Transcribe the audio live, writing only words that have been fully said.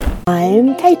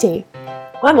I'm Katie.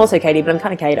 Well, I'm also Katie, but I'm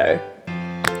kind of Kato.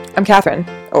 I'm Catherine,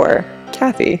 or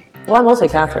Kathy. Well, I'm also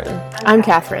Catherine. I'm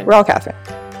Catherine. We're all Catherine,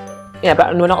 Yeah,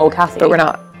 but we're not all Kathy. but we're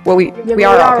not. Well, we we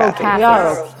are are all all Kathy. We are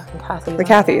all fucking Kathys. We're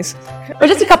Kathys. We're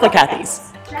just a couple of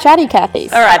Kathys. Chatty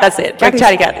Kathys. All right, that's it. We're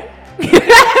chatty Kathy.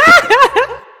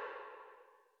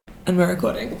 And we're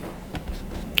recording.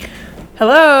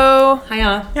 Hello.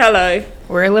 Hiya. Hello.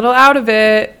 We're a little out of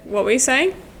it. What were you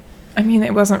saying? I mean,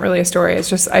 it wasn't really a story. It's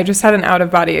just I just had an out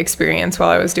of body experience while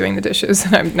I was doing the dishes,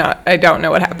 and I don't know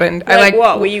what happened. Like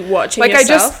what? Were you watching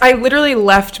yourself? I literally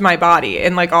left my body,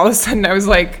 and like all of a sudden I was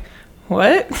like,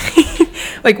 what?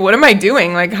 Like, what am I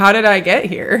doing? Like, how did I get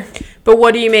here? But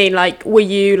what do you mean? Like, were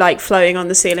you like floating on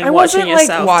the ceiling I watching wasn't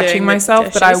yourself? like watching doing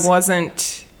myself, but I dishes?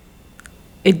 wasn't.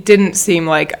 It didn't seem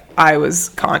like I was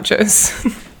conscious.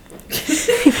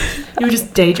 You were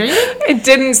just daydreaming? It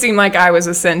didn't seem like I was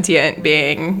a sentient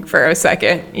being for a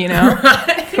second, you know?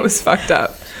 Right. It was fucked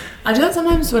up. I do that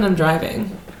sometimes when I'm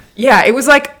driving. Yeah, it was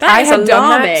like That I is had done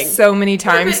that alarming. so many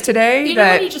times today You know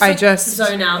that when you just, I like, just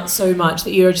zone out so much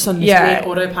that you're just on this Yeah.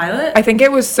 weird autopilot? I think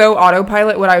it was so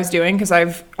autopilot what I was doing because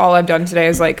all I've done today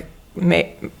is like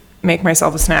make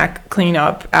myself a snack, clean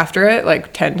up after it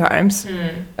like 10 times.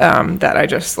 That I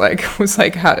just like was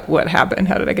like, what happened?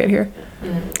 How did I get here?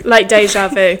 Like deja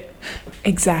vu. All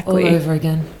Exactly. over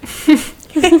again.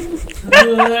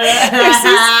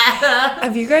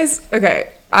 Have you guys?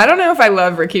 Okay, I don't know if I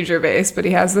love Ricky Gervais, but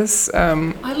he has this.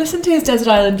 I listened to his Desert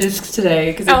Island discs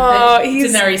today because he's-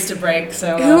 it's in their Easter break.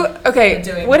 So Who? Okay,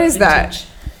 they're doing what is that? vintage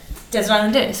Desert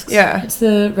Island discs. Yeah. It's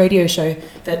the radio show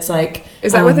that's like.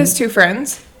 Is that with his two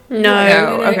friends? No.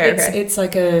 No. Okay, it's, okay. it's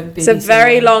like a. BBC It's a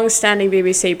very one. long-standing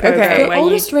BBC program Okay. The where you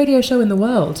oldest radio show in the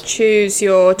world. choose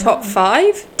your top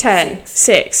 5, 10,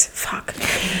 6. Fuck.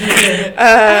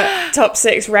 Top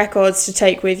 6 records to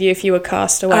take with you if you were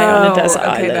cast away on a desert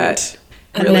island. That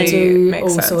And really they do makes all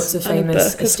sense. sorts of And a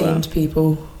famous, book as well. esteemed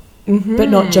people, but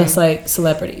not just like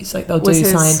celebrities. Like they'll Was do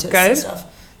his scientists good? and stuff.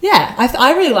 Yeah,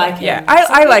 I really like him. Yeah,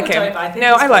 Some I like people him. don't, but I think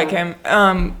No, he's I like cool.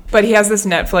 him. But he has this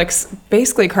Netflix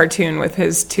basically cartoon with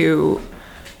his two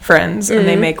friends, and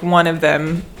they make one of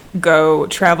them go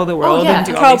travel the world Oh, yeah. and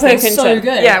do all Carl these things. Pilkington. So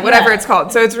good. Yeah, whatever it's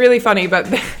called. So it's really funny, but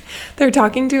they're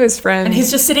talking to his friend. And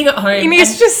he's just sitting at home. And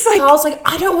he's just like- Carl's like,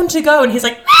 I don't want to go, and he's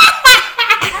like,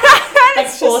 like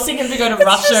forcing him to go to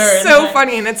Russia. It's and so like,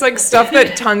 funny, and it's like stuff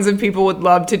that tons of people would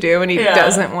love to do, and he Yeah.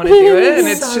 doesn't want to do it, and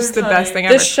it's So just the funny. best thing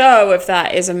The ever. show of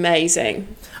that is amazing.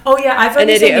 Oh yeah, I've An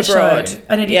only seen the Idiot show. Abroad.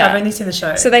 I've only seen the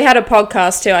show. So they had a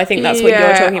podcast too. I think that's what you're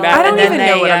Yeah, talking about. I don't and then even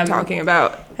know they, what I'm talking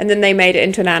about. And then they made it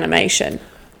into an animation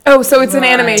Oh, so it's an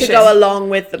Right. animation. to go along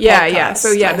with the Yeah, podcast. yeah.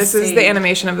 So yeah, this is see. the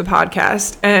animation of the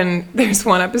podcast, and there's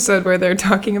one episode where they're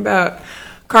talking about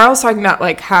Carl's talking about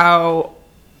like how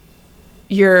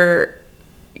you're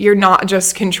not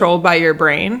just controlled by your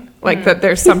brain, like that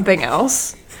there's something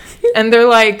else, and they're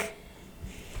like,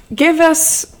 give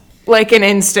us like an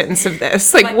instance of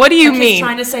this. Like, what do you He's mean?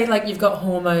 trying to say like you've got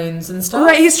hormones and stuff.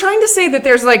 Right, he's trying to say that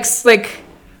there's like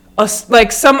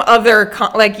some other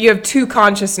like you have two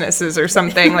consciousnesses or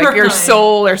something, like your Right.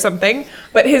 soul or something.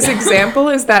 But his example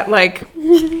is that like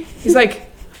he's like,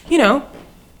 you know,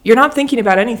 you're not thinking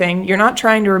about anything, you're not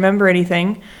trying to remember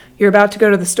anything, you're about to go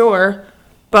to the store,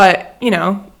 but you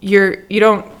know, you're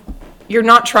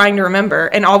not trying to remember,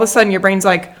 and all of a sudden your brain's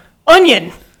like,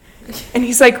 onion, and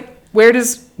he's like, where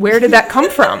did that come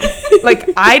from? Like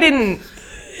I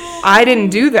didn't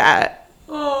do that.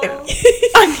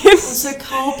 So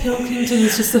Carl Pilkington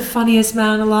is just the funniest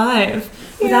man alive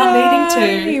without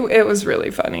needing to. It was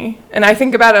really funny, and I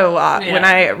think about it a lot when Yeah.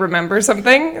 I remember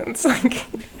something. It's like,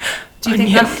 Do you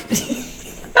think that?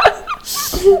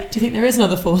 Do you think there is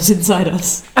another force inside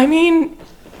us? I mean,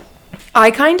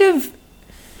 I kind of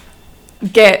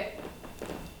get,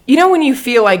 you know, when you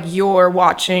feel like you're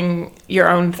watching your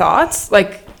own thoughts,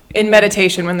 like in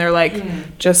meditation when they're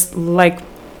like, just like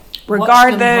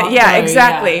regard them the, yeah, go,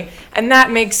 exactly, yeah. and that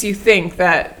makes you think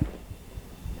that.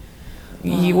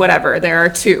 Whatever, there are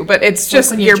two, but it's just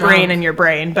when your you're brain drunk. and your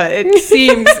brain. But it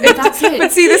seems, That's it.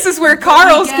 but see, this is where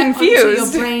Carl's Get onto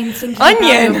confused. Your brain thinking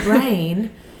Onion. about your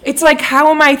brain. It's like, how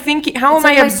am I thinking? How It's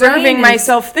am like I my observing brain is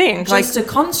myself think? Like, Just a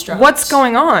construct. what's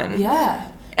going on?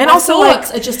 Yeah. And My also, like,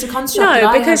 thoughts are just a construct. that No,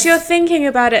 I because have- you're thinking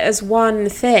about it as one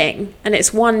thing, and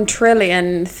it's 1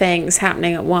 trillion things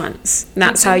happening at once. And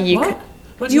that's how you. What?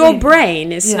 What do you Your mean?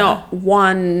 brain is Yeah. not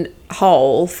one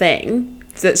whole thing.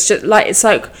 That's just like it's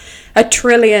like a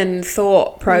trillion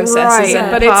thought processes Right,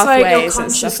 and but it's like your pathways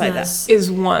and stuff like that. consciousness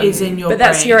is one. is in your But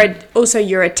that's brain. also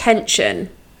your attention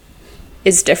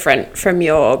is different from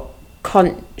your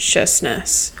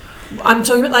consciousness. I'm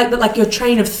talking about like your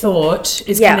train of thought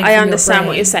is Yeah, coming I from understand your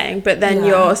what you're brain. saying, but then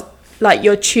Yeah.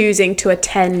 you're choosing to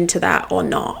attend to that or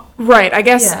not. Right. I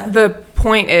guess Yeah. the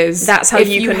point is That's how if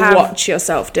you can have watch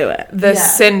yourself do it. the Yeah.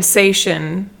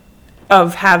 sensation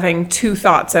of having two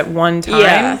thoughts at one time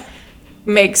Yeah.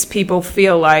 makes people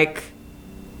feel like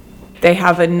they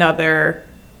have another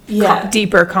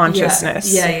deeper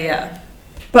consciousness. Yeah.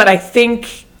 But I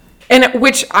think,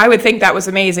 which I would think that was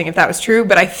amazing if that was true,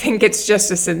 but I think it's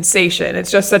just a sensation. It's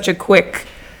just such a quick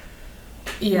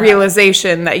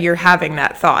realization that you're having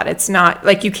that thought. It's not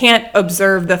like you can't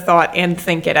observe the thought and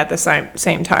think it at the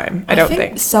same time. I don't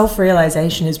think.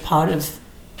 Self-realization is part of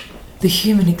the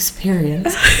human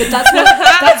experience. But that's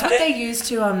what they use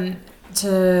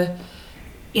to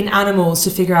in animals to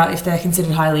figure out if they're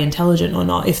considered highly intelligent or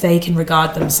not. If they can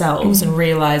regard themselves and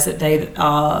realize that they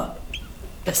are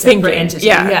a separate Thinking, entity.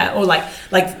 yeah. Or like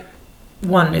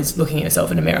one is looking at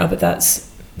yourself in a mirror, but that's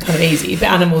kind of easy. But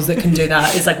animals that can do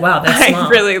that, it's like, wow, they're smart. I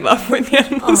really love when the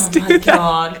animals Oh do my that.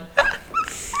 god.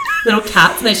 Little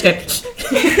cats, and they just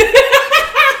go.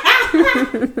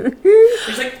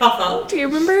 Just like puff up. Do you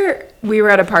remember we were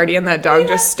at a party and that dog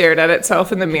just stared at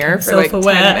itself in the mirror for like 10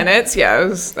 Self-aware. minutes? Yeah, that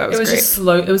was It was great. just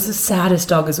slow. It was the saddest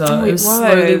dog as well. Oh, it was it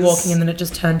slowly was. walking, and then it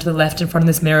just turned to the left in front of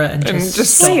this mirror and just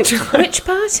just stopped. stopped. Wait, which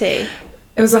party?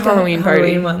 It was a Halloween party.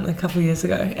 Halloween one a couple of years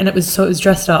ago, and it was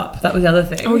dressed up. That was the other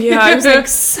thing. Oh yeah, I was like,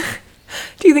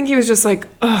 do you think he was just like,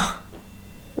 oh,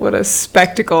 what a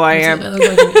spectacle I am? I look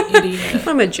like an idiot.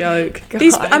 I'm a joke. God,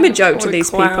 I'm a joke to what a these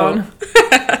clown. people.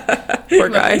 Poor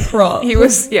guy. Prop. He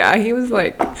was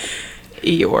like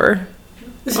Eeyore.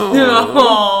 He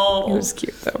Oh, was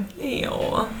cute though.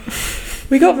 ew.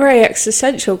 We got very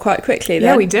existential quite quickly then.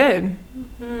 Yeah, we did.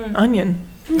 Onion.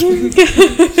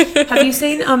 Have you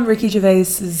seen Ricky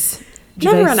Gervais's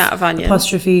Never run out of onion.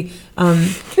 apostrophe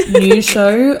new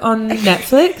show on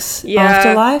Netflix? Yeah.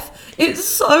 Afterlife. It's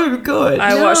so good.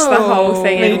 I watched the whole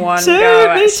thing in one go, Me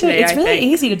too. actually, It's I really think.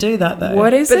 easy to do that though.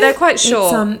 What is But it? they're quite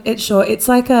short. It's short. It's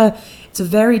like it's a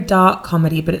very dark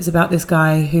comedy, but it's about this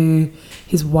guy who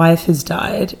his wife has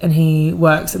died, and he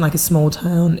works in like a small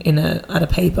town at a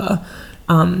paper,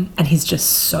 and he's just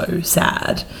so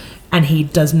sad, and he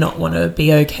does not want to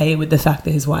be okay with the fact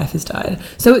that his wife has died.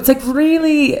 So it's like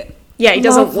really Yeah, he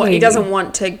doesn't lovely.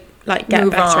 want to like get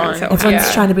Move better on. and feel Everyone's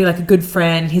Yeah. trying to be like a good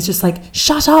friend. He's just like,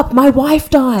 shut up, my wife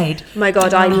died. Oh my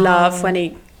god, I love when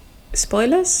he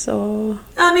spoilers or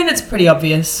I mean, it's pretty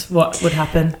obvious what would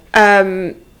happen.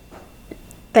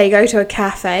 they go to a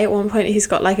cafe. At one point he's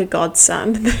got like a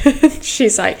godson.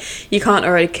 She's like, you can't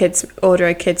order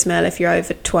a kid's meal if you're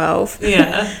over 12.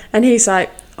 Yeah. And he's like,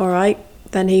 all right,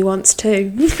 then he wants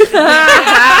to.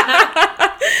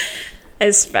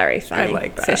 It's very funny. I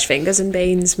like that. Fish fingers and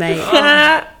beans, mate.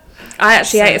 I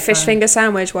actually ate a fish finger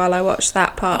sandwich while I watched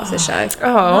that part of the show.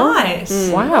 Oh, Nice.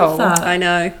 Wow. Love that. I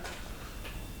know.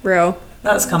 Real.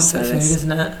 That's comfort So food, this-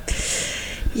 isn't it?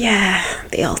 Yeah,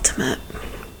 the ultimate.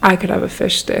 I could have a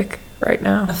fish stick right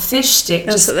now. A fish stick.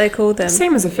 That's what they call them.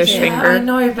 Same as a fish I finger.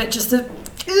 know, but just a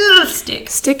stick.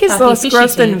 Stick is Happy less fishy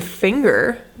gross than teeth.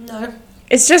 finger. No.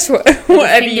 It's just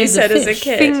whatever you fingers of said as a fish.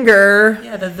 kid. Finger.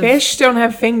 Yeah, the Fish don't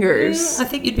have fingers. I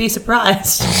think you'd be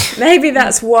surprised. Maybe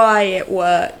that's why it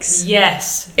works.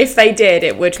 Yes. If they did,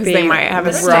 it would 'Cause be they might have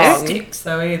a wrong. Sticks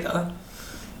though either.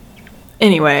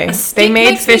 Anyway, A they stick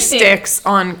made makes me fish think- sticks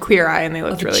on Queer Eye and they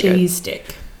looked Like a really cheese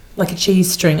stick. Like a cheese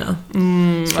stringer. Or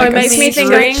it Like a makes me think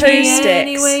of string. poo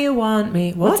Any sticks. way you want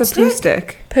me. good. What's a poo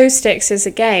stick? Poo sticks is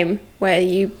a game where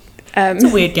you It's a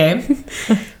weird game.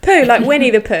 poo like Winnie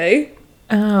the Pooh.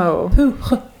 Oh.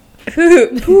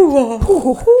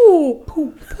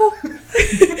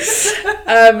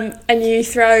 And you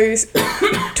throw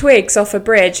twigs off a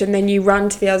bridge and then you run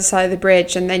to the other side of the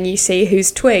bridge and then you see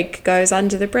whose twig goes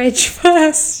under the bridge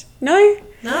first. No?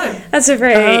 No. That's a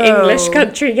very Oh. English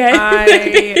country game.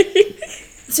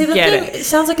 See, the Get thing, it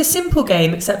sounds like a simple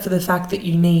game except for the fact that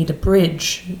you need a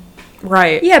bridge.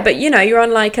 Right. Yeah, but you know, you're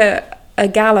on like a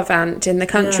gallivant in the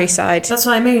countryside. That's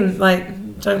what I mean.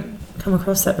 Like, don't come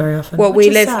across that very often. Well, which we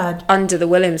is live sad. under the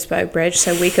Williamsburg Bridge,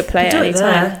 so we could play it Do it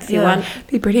anytime there, if you yeah. want. It'd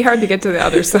be pretty hard to get to the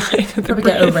other side of the Probably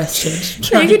bridge. get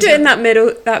arrested. You could do it in that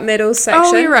middle section.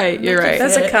 Oh, you're right. You're right.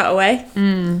 That's a cutaway.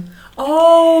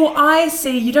 Oh, I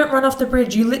see. You don't run off the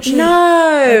bridge. You literally.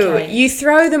 No, Okay. you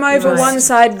throw them over Right. one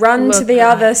side, run to Look the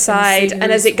at other and side, see and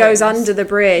as whose it goes wins. under the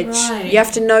bridge, Right. you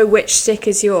have to know which stick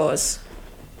is yours.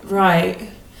 Right.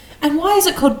 And why is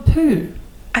it called poo?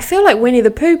 I feel like Winnie the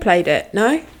Pooh played it.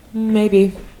 No,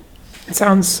 Maybe. It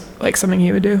sounds like something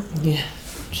you would do. Yeah.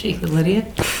 Cheeky Lydia.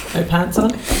 No pants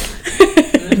on.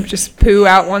 Just poo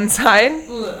out one side.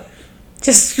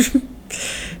 just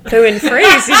pooing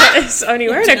freeze. He's only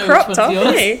wearing a crop top,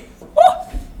 isn't he?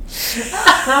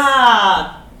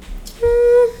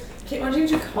 Keep wanting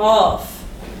to cough.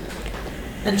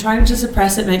 And trying to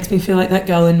suppress it makes me feel like that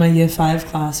girl in my year 5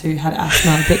 class who had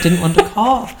asthma but didn't want to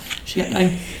cough. She kept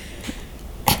going,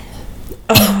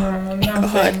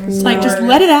 God, it's like, just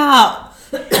let it out.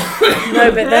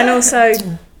 no, but then also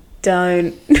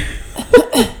don't.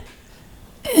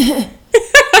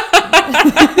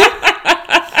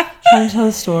 Trying to tell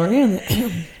a story.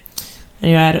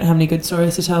 Anyway, I don't have any good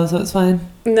stories to tell, so it's fine.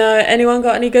 No, anyone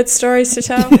got any good stories to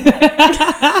tell?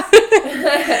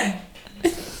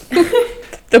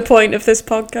 The point of this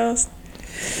podcast.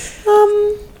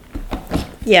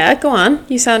 Yeah, go on.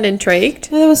 You sound intrigued.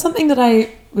 There was something that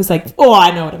I was like, oh,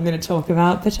 I know what I'm going to talk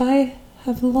about, but I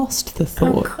have lost the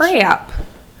thought. Oh, crap.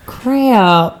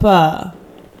 Crap.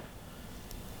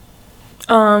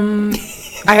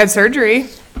 I had surgery,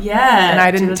 Yeah. and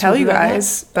I Do you didn't wanna tell talk you about that?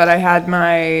 guys, but I had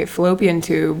my fallopian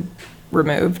tube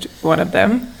removed, one of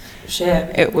them.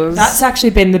 Shit. It was... That's actually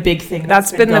been the big thing.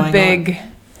 That's been the going big on.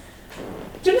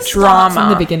 Start drama. from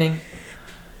the beginning.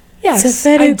 Yes, It's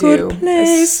a very I good do.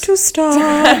 place to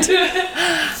start.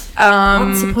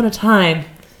 Once upon a time.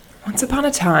 Once upon a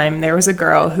time, there was a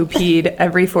girl who peed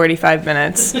every 45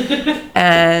 minutes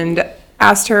and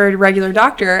asked her regular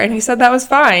doctor, and he said that was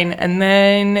fine. And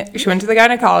then she went to the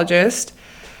gynecologist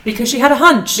Because she had a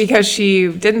hunch. because she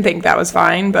didn't think that was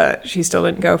fine, but she still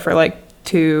didn't go for like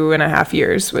 2.5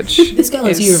 years, which This girl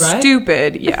is you, right?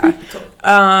 stupid. Yeah.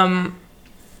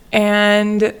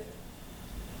 And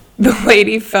the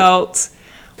lady felt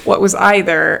what was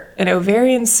either an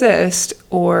ovarian cyst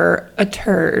or a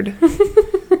turd,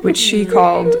 which she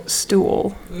called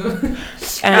stool.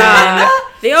 And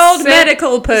The old Sent-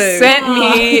 medical poo. sent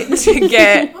me to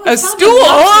get a stool.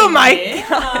 Oh my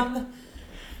god.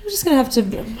 I'm just going to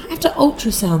have to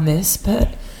ultrasound this, but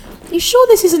are you sure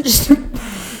this isn't just a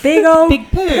Big old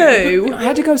big poo? I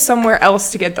had to go somewhere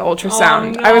else to get the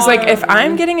ultrasound. I was like, if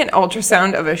I'm getting an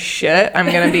ultrasound of a shit, I'm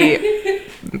gonna be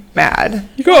mad.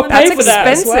 You gotta That's pay for that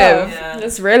as well. expensive.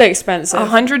 It's really expensive.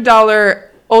 $100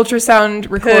 ultrasound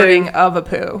recording of a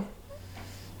poo.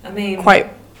 I mean,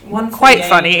 Quite $148.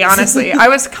 funny, honestly. I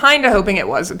was kind of hoping it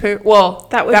was a poo. Well,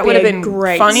 That would have be a been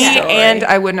great funny, story. and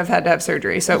I wouldn't have had to have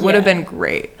surgery, so it would have Yeah. been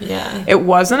great. Yeah. It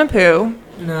wasn't a poo.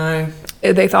 No.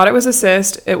 They thought it was a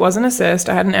cyst. It wasn't a cyst.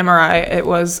 I had an MRI. It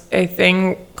was a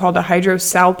thing called a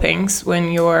hydrosalpinx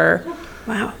when your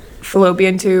Wow.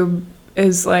 fallopian tube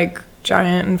is like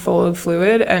giant and full of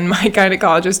fluid. And my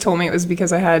gynecologist told me it was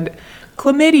because I had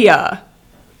chlamydia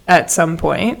at some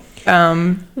point.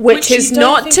 Which you is don't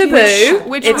not think you taboo. would-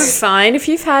 which It's was- fine if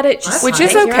you've had it. Just Which take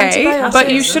is your okay, antibiotics.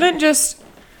 but you shouldn't just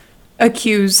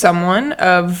accuse someone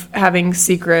of having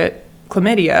secret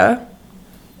chlamydia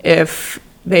if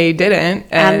they didn't.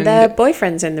 And their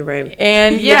boyfriend's in the room.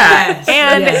 And yeah, Yes,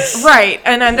 and yes. right,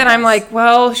 and then I'm like,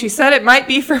 well, she said it might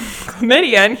be from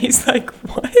chlamydia, and he's like,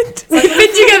 what? We've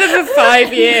been together for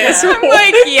 5 years. I'm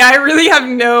like, yeah, I really have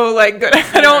no good.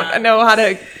 I don't know how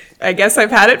to. I guess I've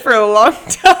had it for a long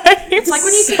time. It's like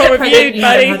when you So get have pregnant you, and you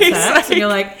haven't had buddy. sex, and you're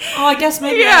like, oh, I guess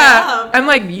maybe I yeah, have. I'm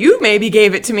like, you maybe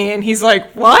gave it to me, and he's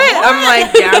like, what? I'm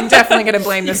like, yeah, I'm definitely gonna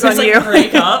blame this on It's like you.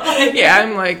 break up. Yeah,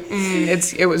 I'm like,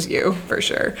 it was you for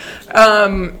sure.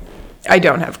 I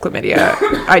don't have chlamydia.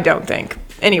 I don't think.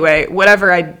 Anyway,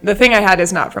 the thing I had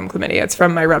is not from chlamydia. It's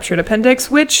from my ruptured appendix,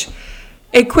 which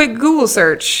a quick Google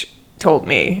search told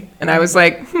me, and I was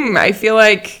like, I feel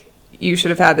like you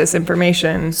should have had this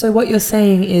information. So what you're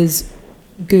saying is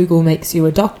Google makes you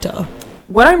a doctor.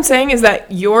 What I'm saying is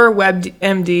that your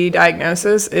WebMD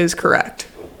diagnosis is correct,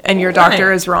 and your doctor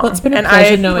Right. is wrong. Well, it's been a and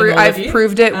pleasure knowing all of I've you.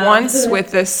 proved it once with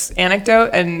this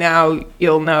anecdote, and now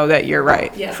you'll know that you're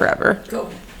right forever. Cool.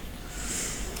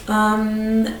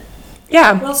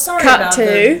 Yeah. Well, sorry Cut about to-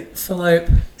 the fallope.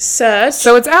 Search.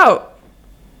 So it's out.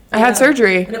 I had Yeah.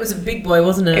 surgery. And it was a big boy,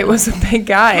 wasn't it? It was a big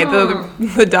guy.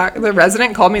 The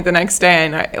resident called me the next day,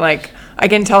 and I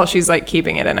can tell she's like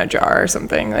keeping it in a jar or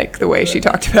something, like the way she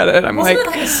talked about it. I'm Wasn't like, it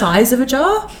like the size of a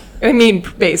jar? I mean,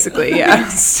 basically, yeah,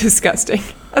 it's disgusting.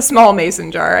 A small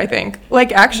mason jar, I think.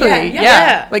 Like actually,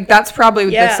 Yeah. like that's probably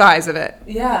Yeah. the size of it.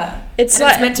 Yeah. it's And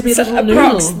like it's meant to be a little approx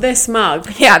noodle. this mug.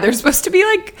 Yeah, they're supposed to be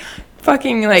like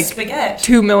fucking like Spaghetti.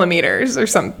 2 millimeters or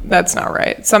something. That's not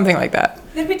right. Something like that.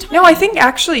 They'd be tiny. No, I think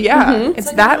actually, yeah, it's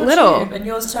like a that little. tube, and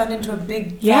yours turned into a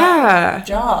big Yeah. fat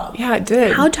jar. Yeah, it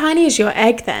did. How tiny is your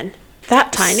egg then?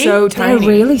 That tiny? So They're tiny.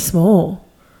 really small.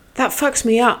 that fucks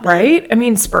me up. Right? I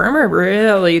mean, sperm are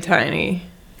really tiny.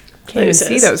 Can't even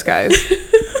see Losers. those guys.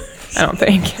 I don't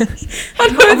think.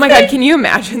 Oh my god, can you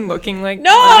imagine looking like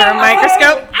No! under a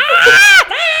microscope? Ah!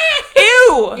 Ew!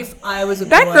 too. If I was a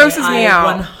That boy, grosses me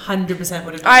out. 100%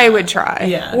 would have. I would try.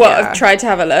 Yeah. What? Yeah. I've tried to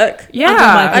have a look.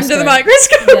 Yeah. Under the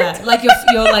microscope. Yeah, like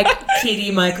your like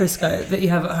kiddie microscope that you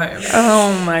have at home.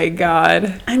 Oh my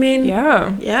god. I mean,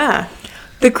 Yeah. yeah.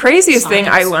 The craziest thing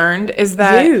I Science. learned is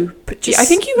that But I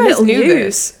think you guys little knew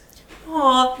yous. this.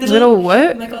 Aw, Little Oh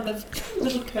what? my god, the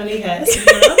little curly hairs.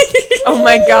 Oh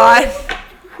my god.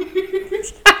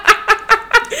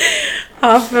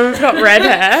 Half of them have got red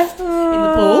hair. In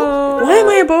the pool. Why am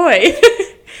I a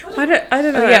boy? I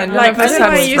don't know. Yeah, none like, of I us don't know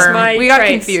have how I use sperm. my We got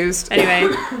traits. confused.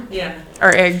 Anyway, Yeah.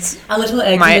 Our eggs A little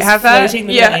egg might just have that. floating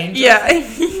with Yeah, an angel.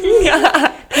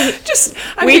 yeah. Just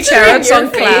I'm We picturing cherubs your on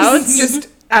face clouds. just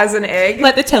as an egg.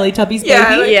 Like the Teletubbies Yeah,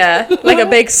 baby. like- yeah, like a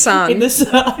big In sun. the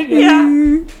sun. Yeah.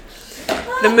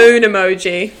 The moon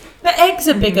emoji. But eggs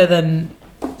are bigger than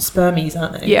spermies,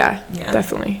 aren't they? Yeah, Yeah.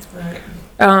 definitely.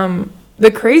 Right. The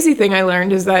crazy thing I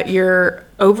learned is that your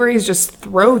ovaries just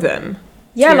throw them.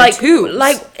 Yeah, your like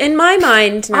tubes. in my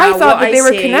mind now. I thought what that they were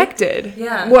see- connected.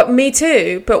 Yeah. What me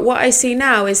too, but what I see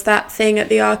now is that thing at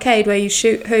the arcade where you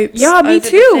shoot hoops. Yeah, me over the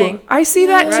too. thing. I see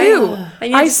that Right. too.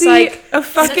 And you're I just see like- a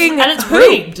fucking And it's hoop.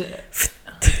 rigged.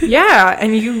 Yeah,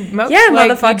 and you Yeah, like,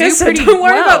 you motherfuckers. do So pretty don't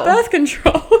worry well. about birth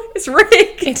control. It's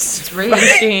rigged. It's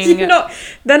rigged. You're not.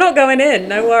 They're not going in.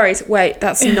 No worries. Wait,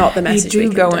 that's not the You message. do we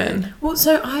can go do. in. Well,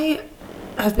 so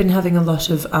I've been having a lot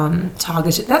of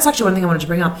targeted. That's actually one thing I wanted to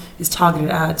bring up is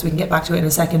targeted ads. We can get back to it in a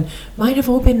second. Mine have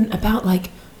all been about like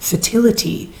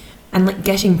fertility and like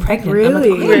getting pregnant. I'm like,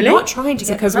 Really? I'm Really? not trying to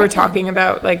get Because we're pregnant. talking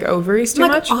about like ovaries too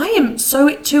Like much. I am so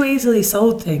too easily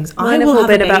sold things. I Mine have will all have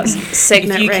been a about baby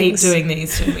signet if you rings. keep doing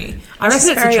these to me. I reckon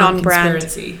it's very a Trump on brand.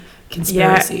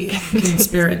 conspiracy.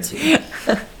 Conspiracy.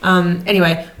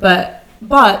 Anyway, but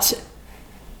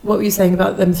what were you saying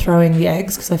about them throwing the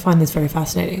eggs? Because I find this very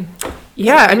fascinating.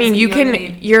 Yeah, I mean, you You know what I can,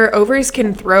 mean? your ovaries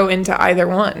can throw into either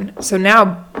one. So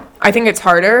now I think it's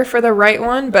harder for the right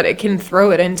one, but it can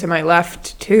throw it into my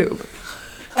left tube.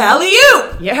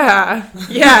 Alley-oop! Yeah.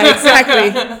 Yeah,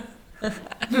 exactly.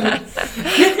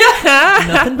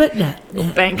 Nothing but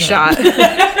net. Bank shot.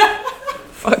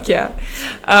 Fuck yeah.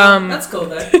 That's cool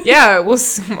though. Yeah, we'll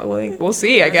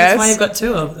see, I That's why guess. you've got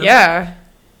two of them. Yeah.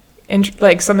 And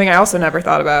like something I also never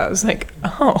thought about. I was like,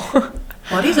 oh,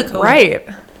 Bodies are cool. right.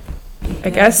 I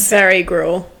guess. Very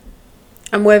gruel.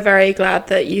 And we're very glad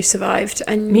that you survived.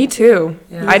 And Me too.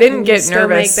 Yeah. I didn't get still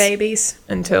nervous make babies.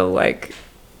 until like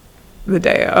the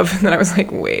day of, and then I was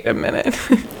like, wait a minute.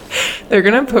 They're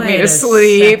gonna put me Wait to a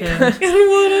sleep. second.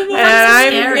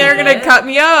 And scary, they're gonna yeah. cut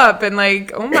me up and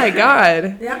like, oh my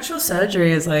god. The actual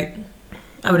surgery is like,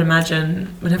 I would imagine,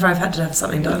 whenever I've had to have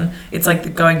something done, it's like the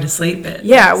going to sleep bit.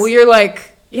 Yeah, well you're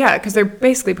like, yeah, because they're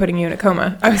basically putting you in a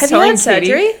coma. I was Have you telling had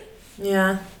surgery? Katie,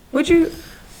 Yeah. would you?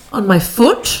 On my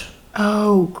foot,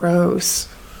 Oh, gross.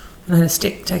 and I had a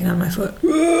stick taken out of my foot.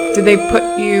 Did they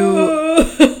put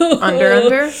you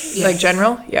under? Like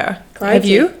general? Yeah. Have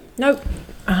you? Nope.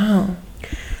 Oh.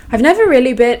 I've never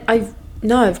really been. I've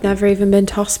never even been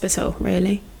to hospital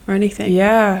really or anything.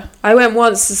 Yeah. I went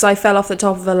once as I fell off the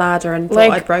top of a ladder and thought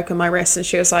Like- I'd broken my wrist, and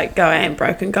she was like, "Go, I ain't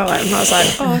broken. Go home." I was like,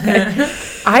 "Oh, okay."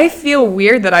 I feel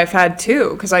weird that I've had two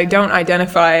because I don't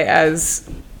identify as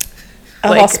A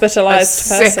like, hospitalized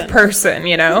a person. sick person,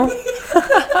 you know?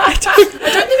 I don't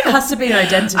think it has to be an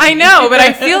identity. I know, but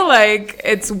I feel like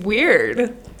it's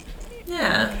weird.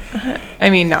 Yeah. I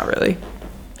mean, not really.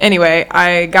 Anyway,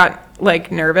 I got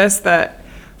like nervous that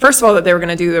first of all that they were going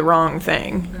to do the wrong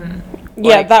thing.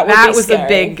 Yeah, Like, that would be was scary. the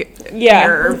big Yeah.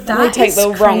 nerve. They take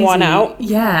the wrong one out.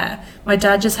 Yeah. My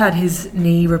dad just had his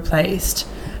knee replaced.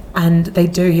 And they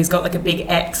do. He's got like a big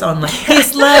X on like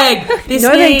this leg, this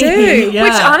No, knee. they do. Yeah.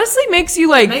 Which honestly makes you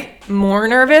like Make- more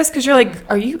nervous because you're like,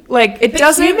 are you like it But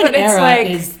doesn't? human But it's error like,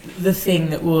 is the thing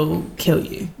that will kill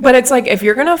you. but it's like if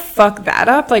you're gonna fuck that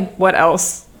up, like what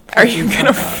else are you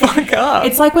gonna fuck up?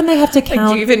 It's like when they have to count. Like,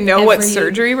 do you even know what every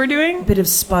surgery we're doing? bit of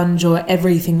sponge or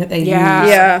everything that they Yeah.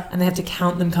 use. Yeah. And they have to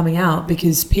count them coming out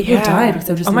because people have died because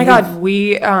they'll just oh my live. god,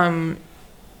 we on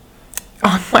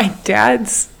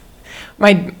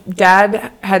my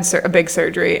dad had a big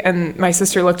surgery, and my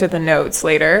sister looked at the notes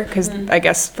later because I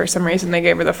guess for some reason they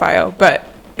gave her the file. But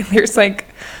there's like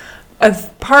a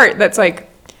part that's like,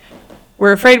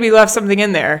 we're afraid we left something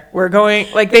in there. We're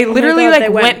going like they literally God, like they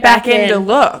went back in to in.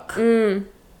 look. And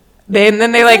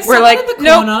then they like there were like, someone in the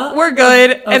nope, corner we're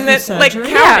good, of and the then like surgery?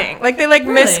 counting, like they like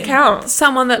Really? miscount.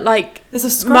 Someone that like There's a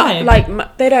scribe.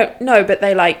 they don't know, but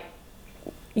they like,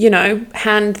 you know,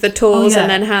 hand the tools Oh, yeah. and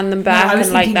then hand them Yeah, back I was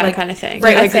and like thinking, that like- kind of thing.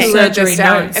 Right, I like the think. surgery just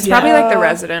down. notes, It's yeah. probably like the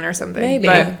resident or something. Maybe.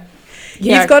 But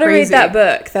You've got to read crazy. that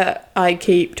book that I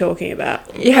keep talking about.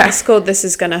 Yeah. It's called This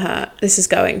Is Gonna Hurt. This Is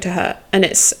Going to Hurt. And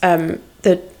it's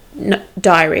the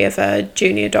diary of a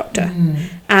junior doctor.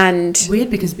 And Weird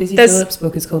because Busy There's- Phillips'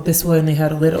 book is called This Will Only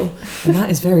Hurt a Little, and that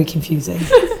is very confusing.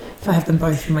 If I have them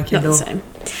both in my not Kindle. the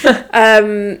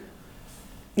same.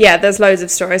 Yeah, there's loads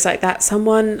of stories like that.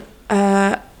 Someone,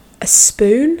 a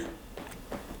spoon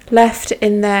left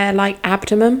in their like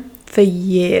abdomen for A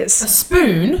years.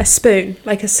 spoon? A spoon,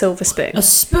 like a silver spoon. A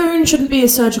spoon shouldn't be a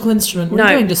surgical instrument. What No.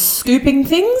 are you doing, just scooping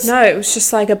things? No, it was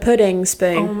just like a pudding Oh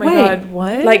spoon. my Wait. god,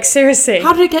 what? Like seriously.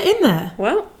 How did it get in there?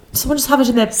 Well, Someone just have it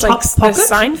in their it's top like the pocket?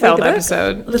 Seinfeld Read the book.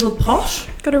 episode. A little posh?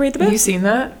 gotta read the Have book. you seen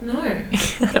that? No.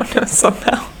 I don't know,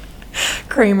 somehow.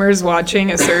 Kramer's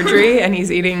watching a surgery and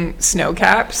he's eating snow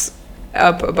caps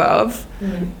up above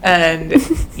and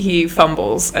he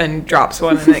fumbles and drops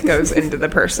one and it goes into the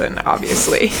person,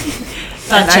 obviously.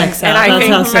 That and checks out. And I That's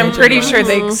how think, I'm surgery pretty works. sure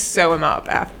they sew him up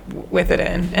with it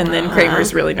in. And then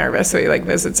Kramer's really nervous, so he like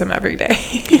visits him every day.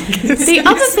 The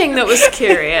other thing that was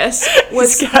curious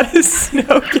was He's got his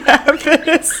snow cap in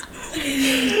his...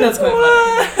 That's quite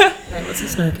funny. Wait, what's a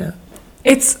snow cap?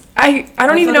 It's I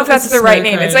don't even thought know if it was that's a the right snow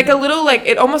name. It's cone. like a little like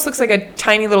it almost looks like a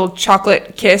tiny little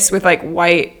chocolate kiss with like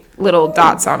white little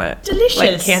dots on it. Delicious.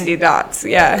 Like candy dots.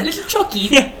 A Yeah. little chalky.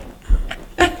 Yeah.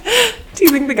 Do you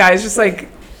think the guy's just like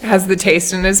has the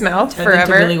taste in his mouth Turned into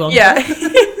forever? Willy Wonka.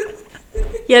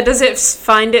 Yeah. yeah. Does it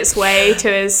find its way to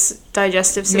his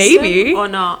digestive system? Maybe. or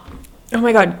not? Oh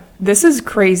my god, this is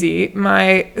crazy.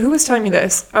 Who was telling me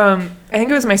this? I think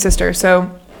it was my sister.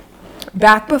 So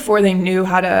back before they knew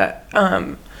how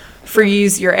to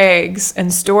freeze your eggs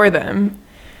and store them,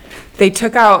 they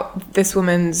took out this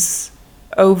woman's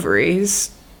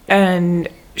ovaries and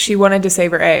she wanted to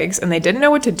save her eggs and they didn't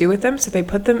know what to do with them, so they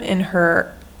put them in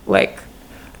her like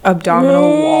abdominal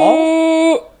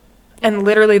wall and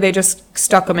literally they just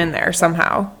stuck them in there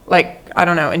somehow, like I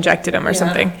don't know, injected them or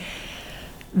something.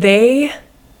 They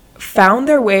found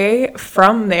their way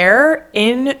from there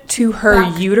into her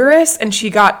uterus and she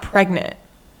got pregnant.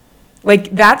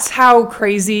 Like that's how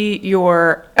crazy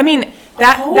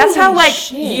that's how like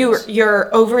shit.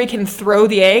 your ovary can throw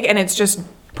the egg and it's just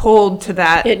pulled to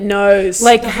that. It knows.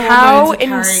 Like The how hormones are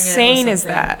carrying it or insane is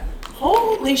something. that?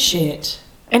 Holy shit.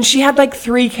 And she had like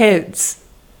 3 kids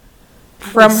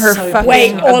from her so fucking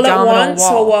Wait, all at abdominal once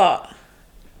wall. or what?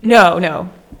 No,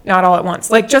 not all at once.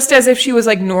 Like just as if she was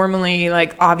like normally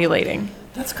like ovulating.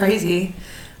 That's crazy.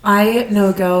 I know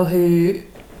a girl who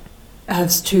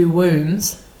has 2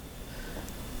 wombs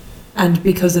and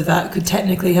because of that could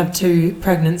technically have 2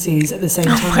 pregnancies at the same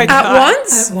time. my God. At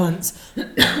once? At once.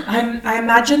 I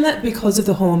imagine that because of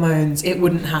the hormones, it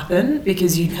wouldn't happen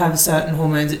because you'd have certain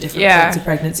hormones at different Yeah. points of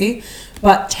pregnancy.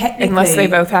 But technically, Unless they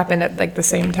both happened at like the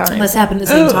same time. unless they happen at the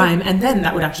same time, and then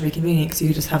that would actually be convenient because you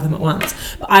could just have them at once.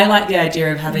 But I like the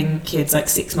idea of having kids like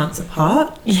 6 months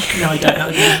apart. No, I don't. That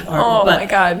would be horrible. Oh but my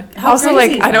god. how Also,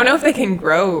 crazy like, is I don't that? know if they can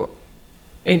grow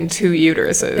in 2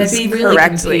 uteruses They'd be really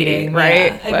correctly, competing,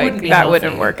 right? yeah. It Like, wouldn't be that healthy.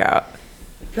 wouldn't work out.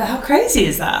 But how crazy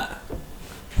is that?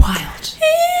 Wild.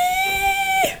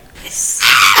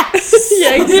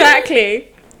 Yeah, exactly.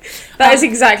 That is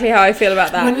exactly how I feel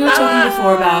about When that. we were talking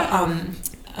before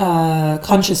about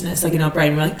consciousness, like in our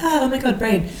brain, we're like, oh my god,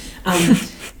 brain.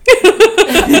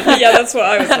 Yeah, that's what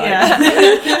I was like.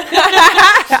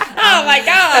 Oh my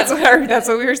god. That's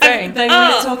what we were saying. Then we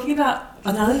were talking about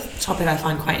another topic I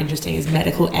find quite interesting is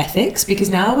medical ethics, because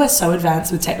now we're so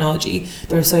advanced with technology.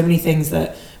 There are so many things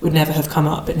that would never have come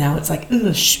up, but now it's like,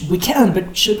 ugh, we can,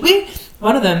 but should we?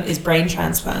 One of them is brain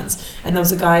transplants, and there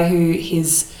was a guy who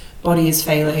his body is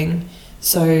failing,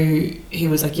 so he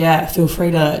was like, yeah, feel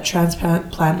free to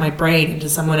transplant my brain into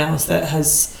someone else that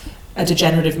has a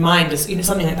degenerative mind,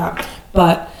 something like that.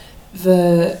 But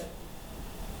the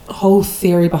whole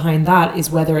theory behind that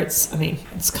is whether it's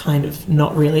kind of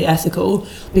not really ethical,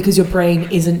 because your brain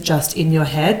isn't just in your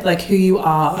head. Like, who you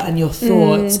are and your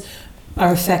thoughts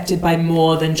are affected by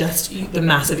more than just the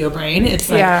mass of your brain. It's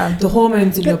like Yeah. the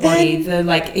hormones in your body, there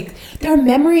are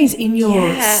memories in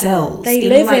your cells. They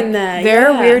live like, in there. There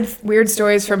are yeah. weird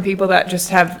stories from people that just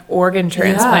have organ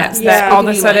transplants Yeah. that all of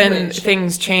a Speaking sudden language.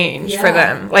 things change for Yeah.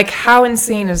 them. Like, how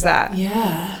insane is that?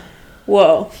 Yeah.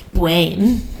 Whoa,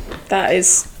 Brain. that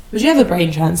is Would you have a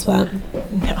brain transplant?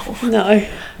 no.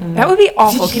 That would be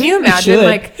awful. Can you imagine, should.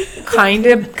 like, kind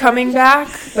of coming back,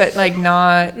 but like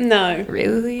not No.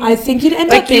 really? I think you'd end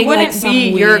like, up being you wouldn't some be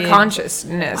your weird-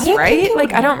 consciousness, I don't right? think it Like,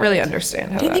 would- I don't really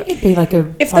understand how I don't that. think it'd be like a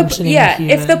If functioning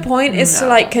if the human. point is to No.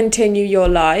 like continue your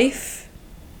life,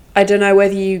 I don't know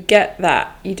whether you get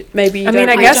that. Maybe you I mean,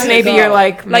 don't. I guess don't maybe go. you're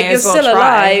like, like may you're as well still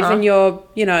try, alive huh? and you're,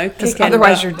 you know, 'Cause kicking.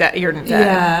 otherwise but- you're dead. You're dead.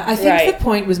 Yeah, I think Right. the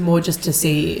point was more just to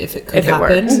see if it could If it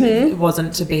happen. works. It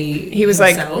wasn't to be. He was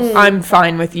himself. like, I'm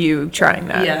fine with you trying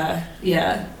that.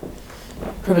 yeah.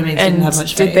 Probably means he And didn't have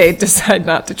much did faith. they decide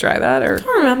not to try that, or I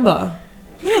don't remember.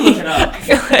 Look it up.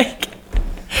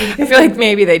 I feel like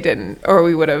maybe they didn't, or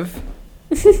we would have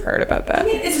heard about I that.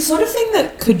 mean, it's the sort of thing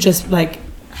that could just like.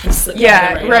 slip Yeah,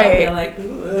 under the radar. right. You're like,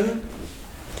 "Ugh."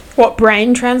 What,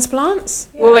 brain transplants?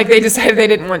 Well, like they decided they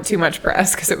didn't want too much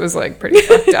press because it was like pretty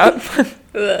fucked up.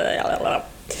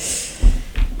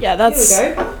 Yeah, that's. Here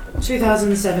we go.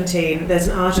 2017. There's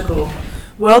an article.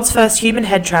 World's first human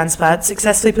head transplant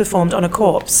successfully performed on a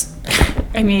corpse.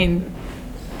 I mean,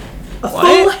 A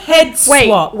full head Wait,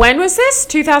 swap. when was this?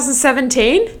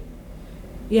 2017?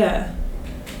 Yeah.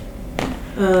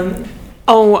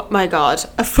 Oh my god.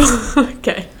 A full.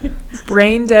 Okay.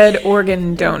 brain dead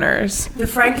organ donors. The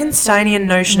Frankensteinian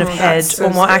notion of Oh, head, that's so or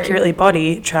more scary. accurately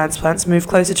body, transplants moved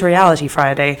closer to reality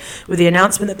Friday, with the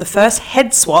announcement that the first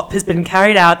head swap has been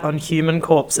carried out on human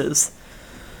corpses.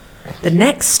 The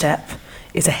next step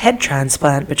is a head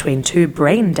transplant between two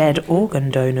brain-dead organ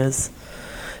donors.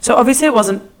 So obviously it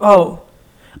wasn't...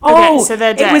 Okay, so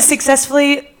they're It dead. was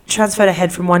successfully transferred a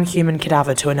head from one human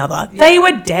cadaver to another. They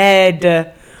were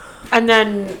dead. And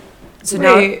then. So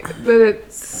now... Wait, but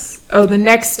it's the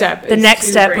next step. The is next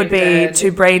two step brain would be dead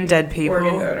two brain-dead people.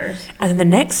 organ donors. And then the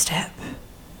next step...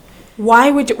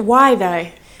 Why though?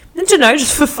 I don't know,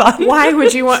 just for fun. Why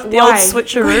would you want. The why? old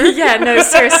switcheroo? Yeah, no,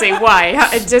 seriously, why?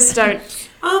 I just don't.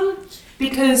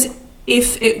 Because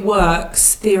if it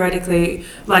works, theoretically,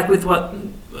 like with what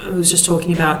I was just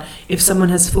talking about, if someone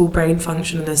has full brain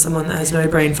function and there's someone that has no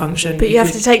brain function... But you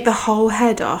have to take the whole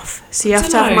head off. So you have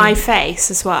to have Dunno. my face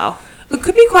as well. It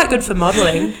could be quite good for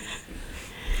modelling.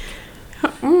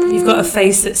 You've got a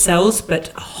face that sells,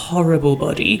 but a horrible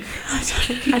body.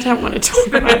 I don't want to talk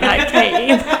about that,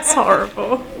 Katie. That's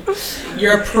horrible.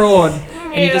 You're a prawn,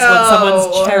 and you just want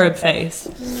someone's cherub face.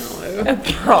 A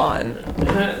prawn.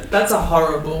 That's a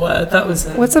horrible word. That was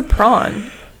a What's a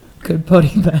prawn? good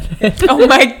body, bad head. Oh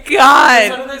my It's god.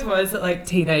 one of those words that like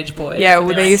teenage boys. Yeah, well,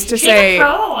 they're they like, used to "She's a say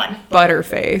prawn."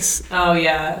 butterface. Oh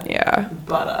yeah, Yeah,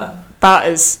 butter.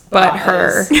 Butters. but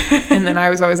her. And then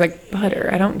I was always like, butter.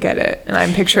 I don't get it. And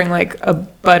I'm picturing like a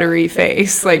buttery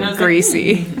face, like I was like,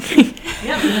 greasy.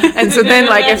 And so then,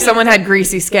 like, if someone had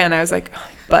greasy skin, I was like, oh,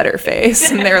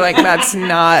 butterface. And they were like, that's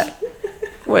not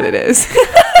what it is.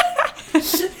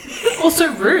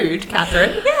 Also rude,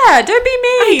 Catherine. Yeah, don't be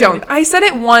mean. I said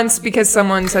it once because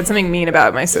someone said something mean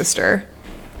about my sister.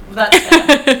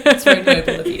 That's very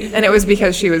noble of you. And it was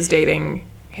because she was dating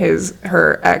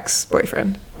her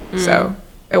ex-boyfriend. So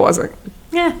it wasn't,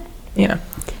 Yeah. you know.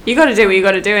 You got to do what you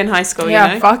got to do in high school, Yeah,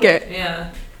 you know? fuck it.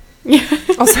 Yeah.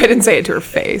 Also, I didn't say it to her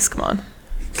face. Come on.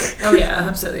 Oh yeah,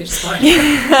 absolutely. Just fine.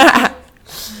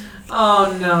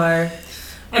 Oh no.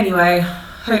 Anyway,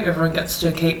 hope everyone gets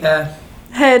to keep their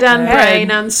Head and Head.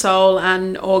 brain and soul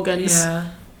and organs.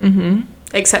 Mm-hmm.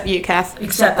 Except you, Kath.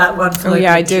 except that one. Oh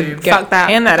yeah, I fallopian did tube. get Fuck that.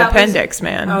 and that That was- appendix,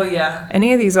 man. Oh yeah.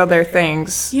 Any of these other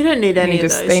things, You don't need any of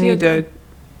those. they need to.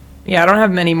 Yeah, I don't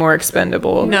have many more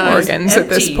expendable No. organs at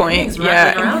this Empty. point. It's Yeah,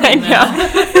 rattling around I in there.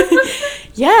 know.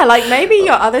 Yeah, like maybe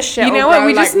your other shit. You know will what? grow,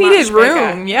 We like, just needed much bigger.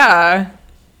 room. Yeah,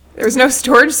 there was no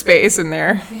storage space in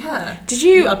there. Yeah. Did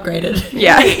You you? upgraded.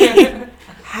 Yeah,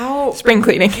 How spring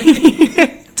cleaning.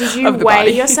 did you Of the weigh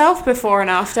body. yourself before and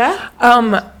after?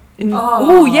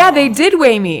 Oh yeah, they did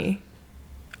weigh me.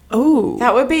 Oh,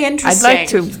 That would be I'd interesting. like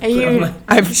to. Are you?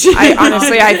 I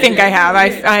honestly, I think I have.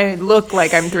 I look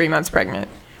like I'm 3 months pregnant.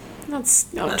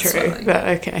 That's not That's true, swelling. but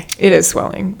okay. It is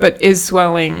swelling, but is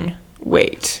swelling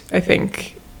weight? I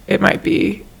think it might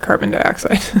be carbon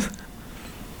dioxide.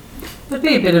 Would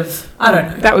be a bit of, I don't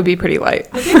know. That would be pretty light.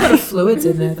 There'd be a lot of fluids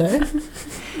in there though.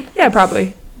 Yeah, probably.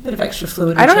 A bit of extra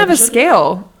fluid. I don't have a retention.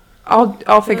 scale.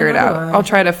 I'll figure it out. Alright. I'll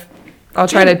try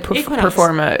to Equinox.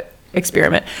 perform a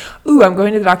experiment. Ooh, I'm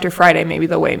going to the doctor Friday. Maybe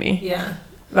they'll weigh me. Yeah.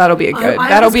 That'll be a good. I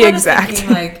That'll was be kinda exact. thinking,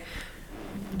 like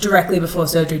directly before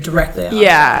surgery, directly after.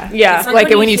 Yeah. Yeah. It's Like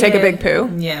when you take a hear- big poo?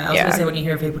 Yeah, I was Yeah. gonna say when you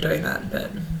hear people doing that, but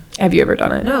Have you ever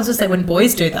done it? no, I was just say when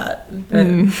boys do that. But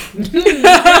Mm.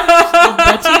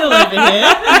 Betty over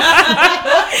here.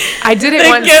 I did it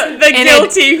once.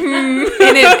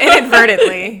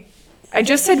 Inadvertently. I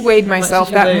just had weighed myself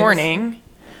did you that lose? morning.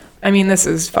 I mean, this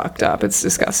is fucked up. It's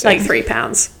disgusting. Like 3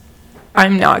 pounds.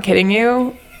 I'm not kidding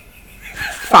you.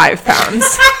 5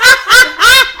 pounds.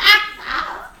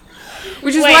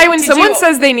 Which is Wait, why when did someone you-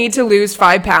 says they need to lose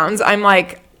 5 pounds, I'm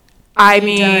like, I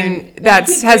mean, that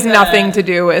has nothing to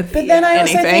do with But then I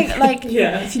also anything. think, like,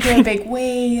 Yeah. if you do a big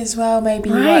wee as well, maybe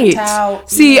you Right. worked out.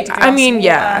 you See, need a I glass mean, of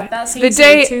yeah, water. That the seems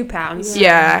day- to be £2.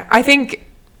 Yeah, I think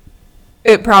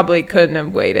it probably couldn't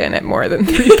have weighed in at more than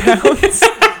 3 pounds.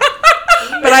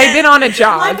 But I've been on a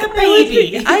jog. Like a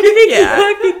baby.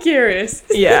 I'd be curious.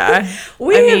 Yeah.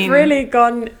 We I have mean- really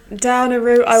gone down a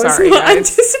route I was Sorry, not guys.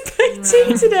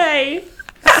 anticipating today.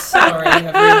 Sorry,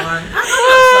 everyone. I'm not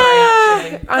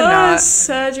sorry, actually. I'm not.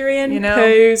 Surgery and You know?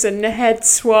 poos and head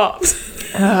swaps.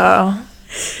 Oh,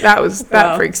 that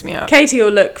Well, freaks me out. Katie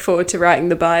will look forward to writing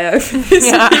the bio for this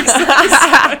Yeah. week's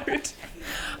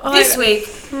episode. This week,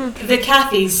 the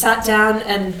Cathys sat down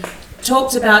and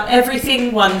talked about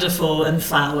everything wonderful and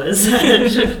flowers.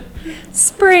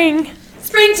 Spring.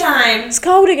 Springtime. It's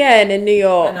cold again in New I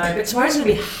York. know, but tomorrow's gonna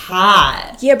be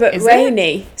hot. Yeah, but Is it?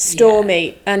 rainy,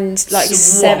 stormy, and like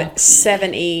Swampy.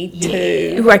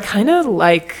 72. Ooh, I kind of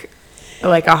like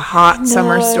a hot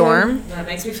summer No. storm. That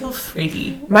makes me feel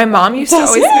freaky. My mom used to Does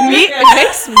always it? it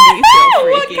makes me feel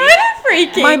freaky. of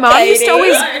freaky? My mom used to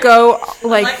always go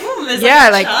like, Like, "Oh, there's yeah,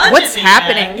 like a like charge what's in there."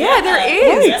 happening? Yeah,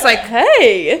 there is. It's like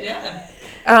Hey,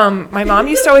 Yeah. my mom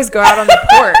used to always go out on the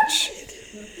porch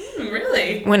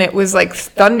Really? when it was like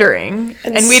thundering,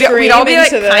 And and we'd all be scream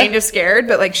like into the- kind of scared,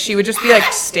 but like she would just be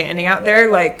like standing out there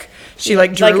like she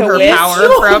like drew Like a her witch? power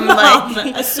from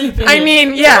like a super. I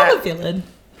mean, yeah. I'm a villain.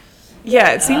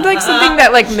 yeah, it seemed like something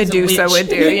that like She's a Medusa witch. would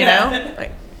do, you know?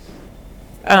 Like,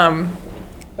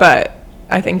 but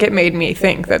I think it made me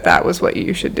think that was what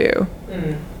you should do.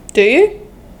 do you?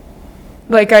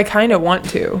 Like I kind of want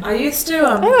to. I used to.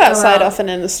 I go outside often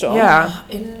in the storm. Yeah.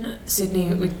 In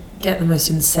Sydney, we get the most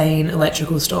insane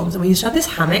electrical storms, and we used to have this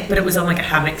hammock, but it was on like a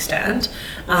hammock stand,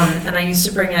 and I used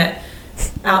to bring it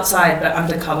outside but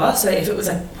undercover. So if it was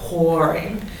like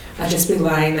pouring, I'd just be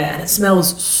lying there, and it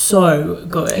smells so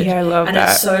good. Yeah, I love and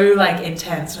that. it's so like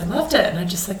intense. And I loved it, and I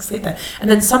just like sleep there. And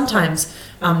then sometimes,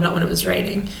 not when it was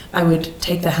raining, I would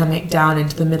take the hammock down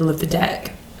into the middle of the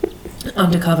deck,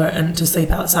 undercover, and to sleep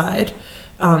outside.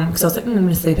 Because I was like, I'm going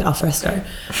to sleep al fresco.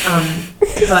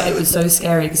 But it was so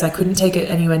scary because I couldn't take it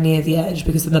anywhere near the edge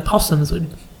because then the possums would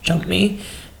jump me.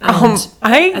 And,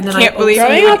 I and then can't I believe also-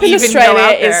 Growing you up would in even go Australia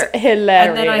out is there. hilarious.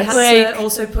 and then I had to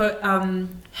also put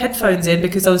headphones in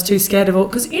because I was too scared of all.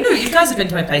 Because you know, you guys have been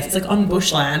to my place. It's like on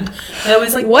bushland. There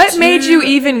was like What made you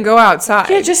even go outside?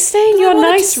 yeah, just stay in I your wanted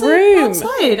to nice sleep room.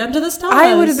 outside under the stars.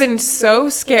 I would have been so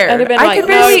scared. I'd have been I like, could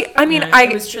barely. no. I mean, No, it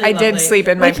I was truly I did lovely. sleep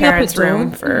in my Wake me up at parents' room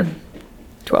dawn. for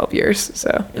 12 years.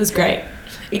 So It was great,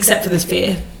 except for this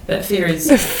fear. But fear is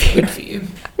good for you.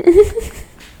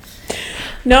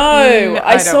 No, I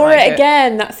I don't saw like it it.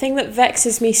 again. That thing that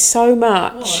vexes me so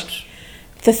much. What?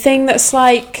 The thing that's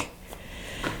like,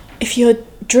 if your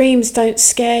dreams don't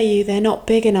scare you, they're not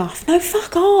big enough. No,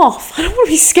 fuck off. I don't want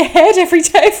to be scared every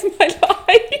day of my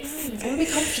life. You gotta be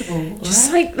comfortable.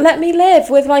 Just right? like, let me live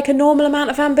with like a normal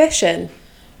amount of ambition.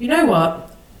 You know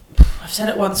what? I've said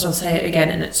it once and I'll say it again,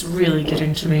 and it's really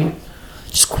getting to me.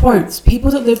 Just quotes. People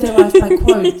that live their life by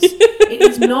quotes. It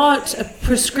is not a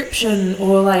prescription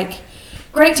or like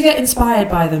great to get inspired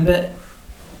by them, but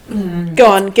Go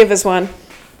on, give us one.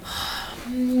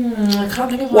 I can't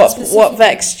think of What specific.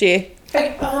 vexed you?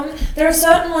 Like, there are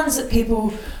certain ones that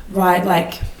people write,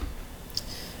 like,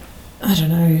 I don't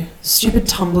know, stupid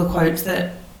Tumblr quotes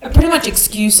that are pretty much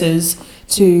excuses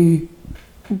to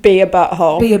Be a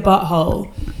butthole. be a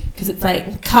butthole. Because it's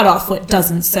like, cut off what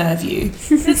doesn't serve you.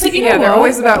 It's like, you yeah, know they're what?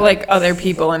 always about like other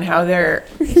people and how they're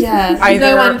Yeah, either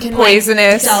no one can,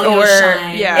 poisonous like, dull or your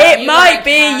shine. yeah. It might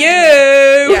be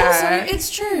you. Yeah. Also,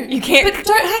 it's true. You can't- But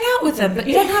don't hang out with them. But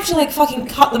you don't have to like fucking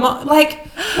cut them off. Like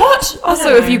what? I Also,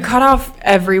 don't if you know. cut off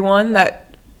everyone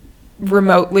that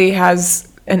remotely has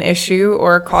an issue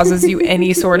or causes you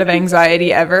any sort of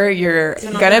anxiety ever, you're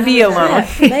You're not gonna be gonna alone.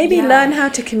 have Maybe Yeah. learn how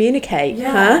to communicate,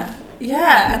 huh?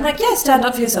 Yeah, and like, yeah, stand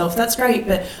up for yourself. That's great,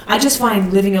 but I just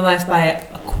find living your life by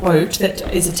a quote that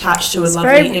is attached to a lovely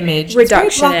very image. It's very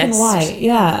black and reductionist. white.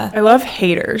 Yeah. I love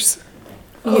haters.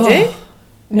 You do?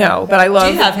 No, but I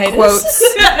love you have haters? quotes.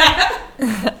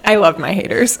 I love my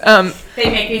haters.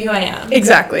 They make me who I am.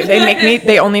 Exactly.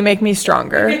 They only make me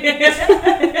stronger.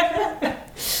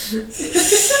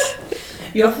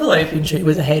 Your fallopian tube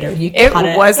was a hater. And you It cut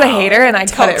it. was a hater and I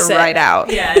cut it Toxic. right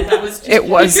out. Yeah, that was. It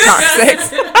was toxic.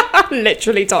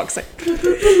 Literally toxic.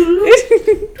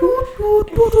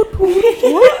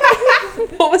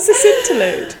 What was this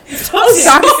interlude?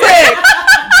 Toxic.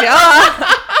 Duh.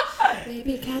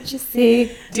 Baby, can't you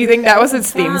see? Do you think that was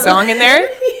its theme song in there?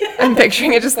 I'm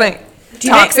picturing it just like you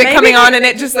toxic think- coming maybe- on and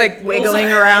it just like wiggling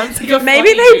around.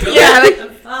 Maybe they Yeah,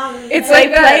 like It's They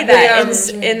like play that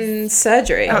the, in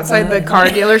surgery. outside the car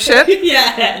dealership.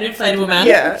 Yeah, an inflatable man.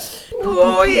 Yeah.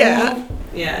 Oh yeah.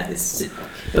 Yeah. This,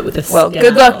 but with a Well,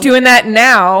 good luck doing that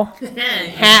now.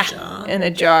 Ha. In a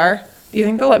jar. Do you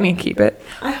think they'll let me keep it?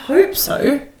 I hope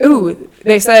so. Ooh,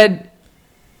 they said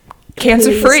cancer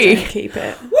Please free. don't keep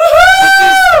it.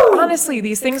 Honestly,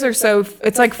 these things are so.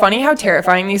 It's like funny how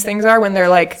terrifying these things are when they're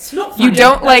like. not You funny,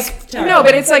 don't that's like. terrifying. No,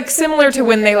 but it's like similar to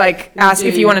when they like ask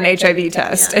if do. you want an HIV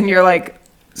test, Yeah. and you're like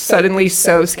suddenly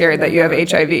so scared that you have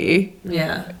HIV.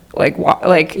 Yeah. Like,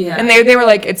 like, Yeah. and they were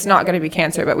like, it's not going to be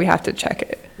cancer, but we have to check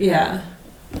it. Yeah.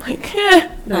 Like,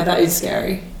 No, that is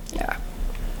scary. yeah,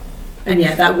 And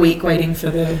yeah, that week waiting for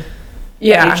the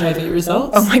yeah. HIV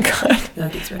results. Oh my god.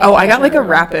 Like, it's really Oh, I got like a terrible.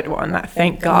 rapid one. That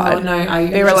thank God. Oh, no,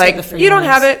 They were just like, got the free you don't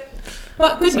ones. have it.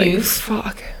 But good Like, news.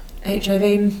 fuck.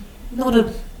 HIV, not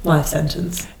a life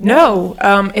sentence. No,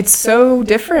 it's so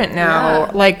different now.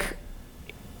 Yeah. Like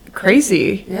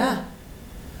crazy. Yeah.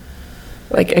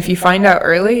 Like if you find out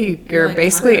early, you're Like,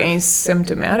 basically kind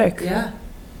asymptomatic. Yeah.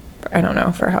 I don't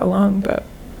know for how long, but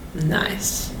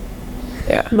Nice.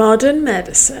 yeah. Modern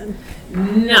medicine.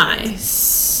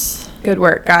 Nice. Good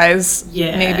work, guys.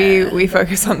 Yeah. Maybe we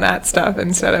focus on that stuff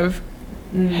instead of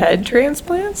Mm. head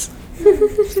transplants.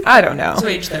 I don't know. To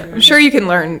each their own. I'm sure you can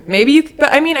learn. Maybe you,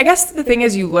 but I mean, I guess the thing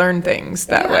is you learn things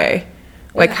that Yeah. way,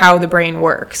 like Yeah. how the brain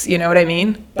works. You know what I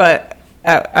mean? But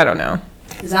I don't know.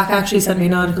 Zach actually sent me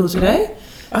an article today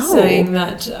Oh. saying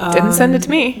that. Didn't send it to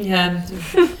me. Yeah.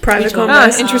 Private Which one?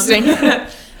 converse. Interesting.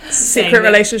 Saying Secret that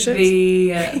relationships.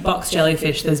 The box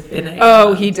jellyfish, there's been a.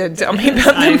 Oh, he did tell me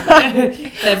about them.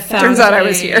 They've found Turns out I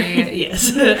was here.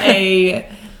 Yes. A.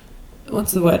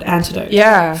 What's the word? Antidote.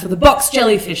 Yeah. For the box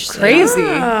jellyfish. stuff. Crazy.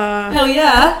 Ah, Hell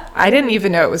yeah. I didn't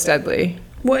even know it was deadly.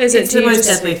 what is it? It's Do the you most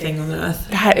just- deadly thing on earth.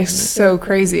 That is so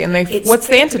crazy. And they, It's- what's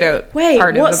the antidote Wait,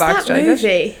 part what's of the box that jellyfish?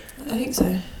 movie? I think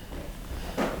so.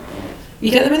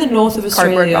 You get them in the north of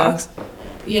Cardboard Australia. box.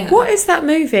 Yeah. What is that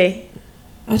movie?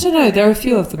 I don't know. There are a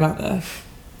few of them out there.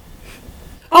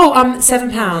 Oh,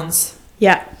 £7.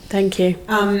 Yeah, thank you.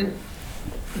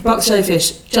 Box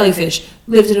jellyfish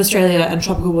lived in Australia and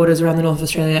tropical waters around the north of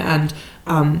Australia and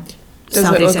Does it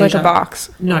Southeast look like Asia. a box?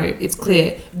 No, it's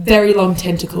clear. Very long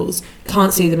tentacles.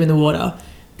 Can't see them in the water.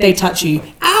 They touch you.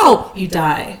 Ow! You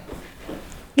die.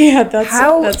 Yeah, that's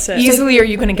How that's it. easily are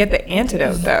you going to get the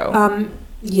antidote though?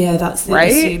 Yeah, that's the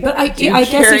Right? issue. But I Do you guess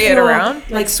carry if it you're around?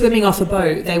 like swimming off a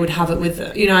boat, they would have it with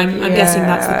them. You know, I'm guessing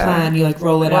that's the Yeah. plan. You like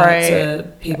roll it Right. out to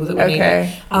people that would need Okay.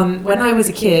 it. When I was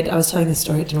a kid, I was telling this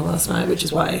story to me last night, which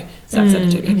is why Zach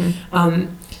sent it to me.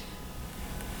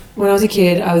 When I was a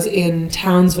kid, I was in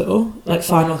Townsville, like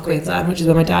far north Queensland, which is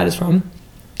where my dad is from.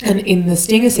 And in the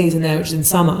stinger season there, which is in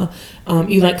summer,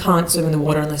 you like can't swim in the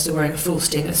water unless you're wearing a full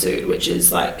stinger suit, which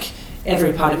is like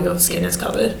every part of your skin is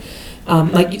covered.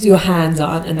 Like your hands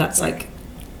aren't, and that's like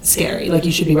scary. Like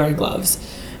you should be wearing gloves.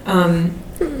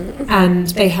 And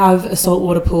they have a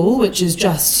saltwater pool, which is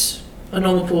just a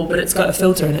normal pool, but it's got a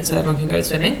filter in it so everyone can go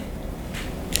swimming.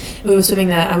 We were swimming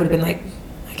there. I would have been like,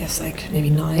 I guess like maybe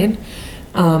 9,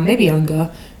 maybe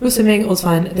younger. We were swimming. It was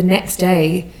fine. The next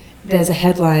day, there's a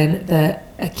headline that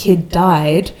a kid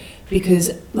died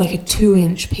because like a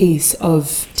 2-inch piece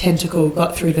of tentacle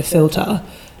got through the filter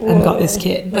and got this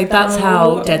kid. Like that's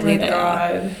how deadly they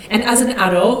are. And as an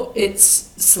adult, it's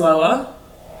slower.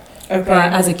 Okay.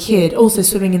 But as a kid, also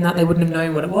swimming in that, they wouldn't have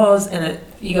known what it was, and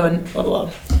you go and blah blah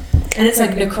blah. And it's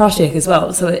like necrotic as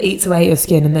well, so it eats away your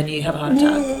skin, and then you have a heart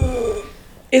attack.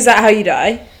 Is that how you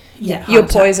die? Yeah, heart You're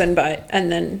attack. poisoned by it,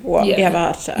 and then what? Yeah. You have a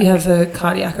heart attack. You have a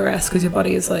cardiac arrest because your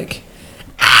body is like,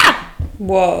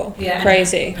 Whoa, yeah,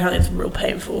 crazy. Apparently, it's real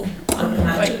painful. I don't Oh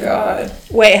my imagine. god.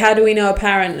 Wait, how do we know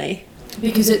apparently?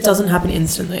 Because it doesn't happen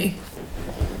instantly.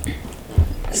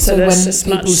 So there's just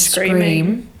much people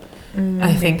screaming. scream,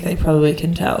 I think they probably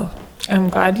can tell. I'm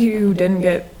glad you didn't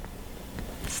get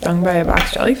stung by a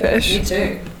box jellyfish.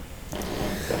 too.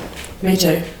 Me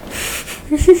too.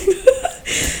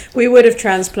 We would have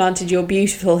transplanted your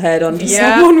beautiful head onto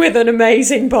Yeah. someone with an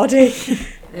amazing body.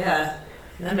 Yeah.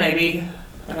 Then maybe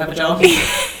I'd have a job.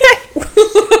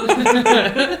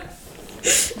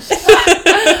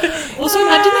 Also,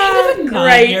 imagine they have a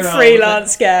Great 9-year-old.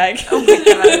 freelance gag.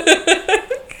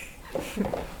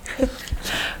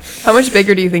 How much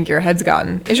bigger do you think your head's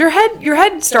gotten? Is your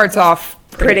head starts off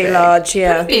Pretty big, large,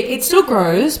 yeah. Big. It still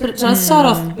grows, but it does start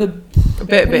off a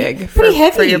bit big for, pretty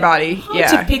heavy for your body. hard Yeah.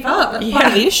 to pick up. That's part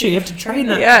of the issue. You have to train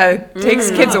that. Yeah, it takes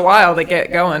kids a while to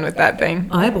get going with that thing.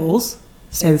 Eyeballs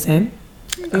stay the same.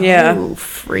 Yeah. Ooh,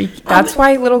 freak. That's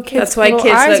why little kids. That's why little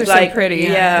kids eyes look are like so pretty.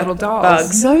 yeah, little dolls.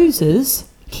 bugs. Noses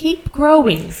keep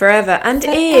growing. Forever. And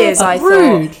ears, I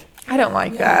Rude. thought. I don't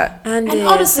like that. Andy, And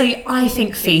honestly, I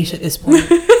think feet at this point.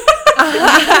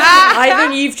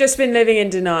 Ivan, you've just been living in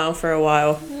denial for a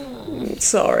while.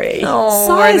 Sorry. Oh,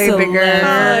 Size are they bigger?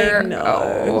 11. I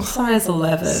know. Oh, Size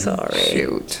 11. Sorry.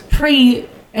 shoot. Pre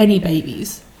any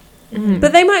babies.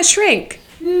 But they might shrink.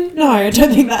 No, I don't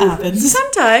think that happens.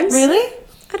 Sometimes. Really?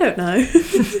 I don't know.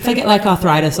 If I get like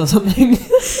arthritis or something,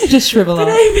 just shrivel up.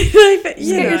 But, Just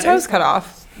get your toes cut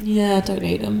off. Yeah, don't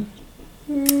eat them.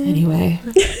 Anyway,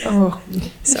 Oh,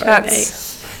 Sorry,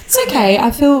 that's it's okay.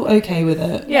 I feel okay with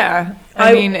it. yeah.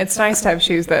 I- I mean, it's nice to have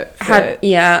shoes that fit.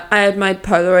 I had my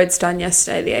Polaroids done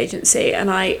yesterday at the agency, and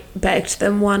I begged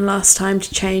them one last time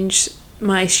to change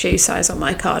my shoe size on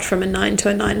my card from a 9 to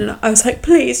a 9.5. I was like,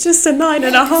 please, just a 9.5. The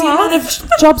amount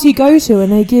of jobs you go to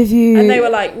and they give you And they were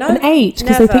like, no, an 8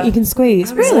 because they think never. you can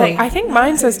squeeze. I was Really? like, I think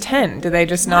mine says 10. Do they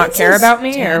just not Mine care says about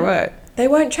me 10. or what? They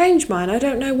won't change mine. I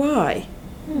don't know why.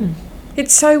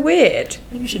 It's so weird.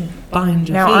 Maybe you should bind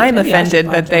your Now feet. I'm Maybe I should offended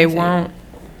bind that they my feet. won't,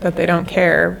 that they don't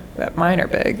care that mine are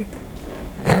big.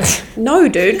 No,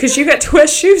 dude, because you get to wear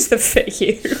shoes that fit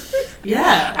you.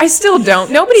 Yeah. I still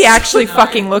don't. Nobody actually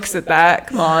fucking looks at that.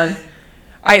 Come on.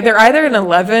 They're either an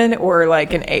 11 or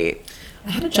like an 8. I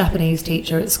had a Japanese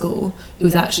teacher at school who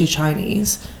was actually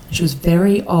Chinese, and she was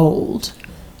very old.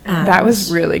 And That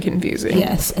was really confusing.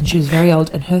 yes, and she was very old,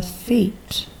 and her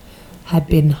feet had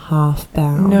been half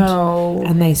bound. No.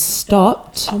 And they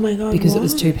stopped Oh my God, because it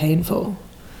was what? too painful.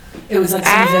 It was like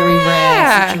some very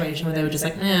rare situation where they were just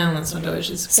like, nah, let's not do it.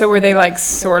 She's, So were they like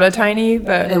sort of tiny?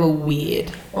 they But were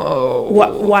weird. oh,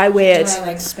 Why They weird? were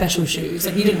like special shoes.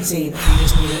 Like you didn't see them, you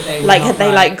just knew that they were Like, not had they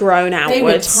right. like grown They were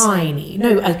outwards? tiny. No,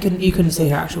 you couldn't see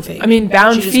her actual feet. I mean,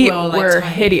 bound She just feet wore, like, were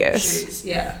tiny hideous. shoes.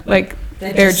 Yeah. Like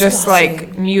They're they're just like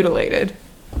disgusting. mutilated.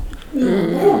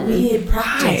 Weird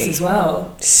practice Why? as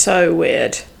well. So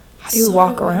weird. How do you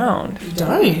walk around? You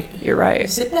don't. You're You right.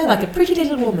 sit there like a pretty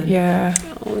little woman. Yeah,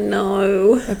 Oh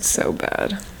no. that's so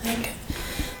bad.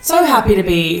 So happy to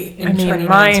be in I mean, 2019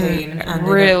 mine and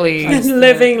really- they got- And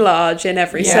living large in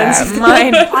every Yeah, sense of the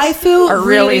mine I feel are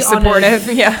really supportive.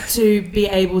 honoured Yeah. to be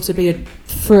able to be a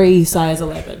free size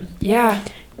 11. Yeah.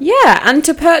 Yeah, and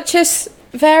to purchase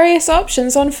various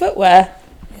options on footwear.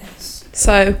 Yes,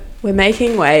 So we're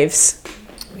making waves.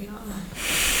 we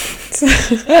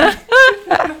are.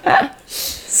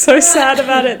 So sad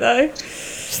about it though.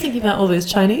 Just thinking about all those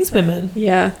Chinese women.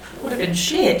 Yeah. Would have been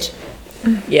shit.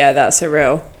 Yeah, that's a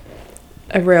real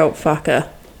fucker.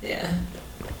 Yeah.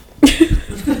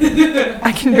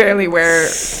 I can barely wear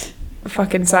a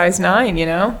fucking size 9, you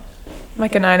know? I'm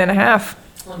like a 9.5.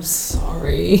 I'm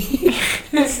sorry.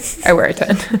 I wear a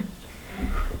 10.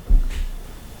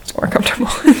 It's more comfortable.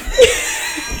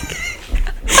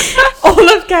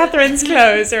 All of Catherine's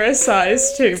clothes are a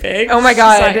size too big. Oh my She's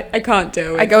God. like, I can't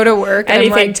do it. I go to work and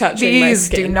Anything I'm like, touching my these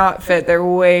do skin." not fit. They're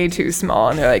way too small.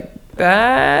 And they're like,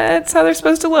 that's how they're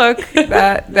supposed to look.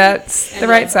 That's the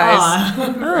right size.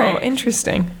 Oh,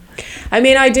 interesting. I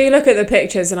mean, I do look at the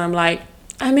pictures and I'm like,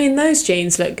 I mean, those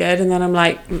jeans look good. And then I'm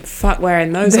like, fuck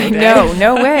wearing those all day.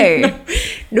 No way.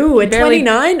 No, at Barely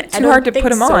 29, Too hard to put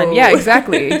them on. Yeah,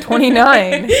 exactly.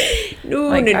 29, No,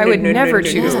 like no, I would no, no, never no,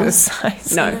 choose no. this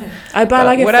size. No, I buy But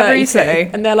like a whatever you 32,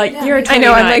 say. and they're like, Yeah. you're a I 29.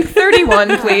 know. I'm like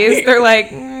 31, please. They're like,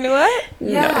 what?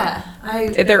 Yeah.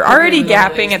 They're already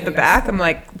gapping at the back. I'm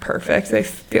like, perfect. They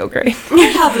feel great. I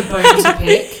have a bonus to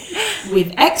pick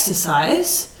with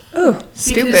exercise. Oh,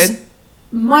 stupid.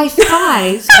 My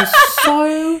thighs are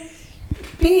so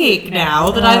big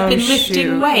now that I've been Oh, lifting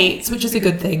shoot. weights, which is a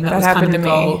good thing. That That was kind of happened the to me.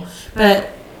 goal. But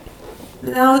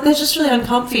no, they're just really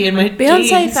uncomfy in my Beyonce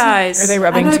jeans. thighs. Are they I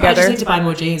rubbing know, but I just together? need to buy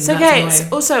more jeans. It's that's okay. annoying.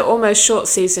 It's also almost short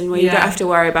season where you Yeah. don't have to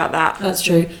worry about that. That's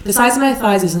true. The size of my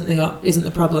thighs isn't the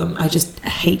problem. I just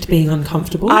hate being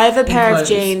uncomfortable. I have a in pair of clothes.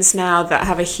 jeans now that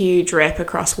have a huge rip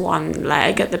across one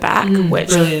leg at the back, which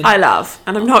brilliant. I love,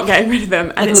 and I'm not getting rid of them.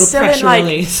 And Like a it's little still in pressure like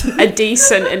release. a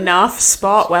decent enough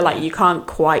spot where like you can't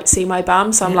quite see my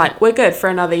bum. So I'm like, we're good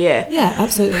for another year. Yeah,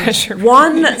 absolutely.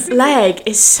 One leg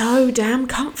is so damn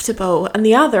comfortable, and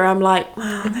the other I'm like,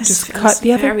 wow, this Just feels cut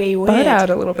the other very butt weird. out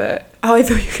a little bit. Oh, I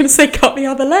thought you were going to say cut the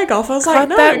other leg off. I was like, Cut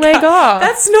no, that leg off.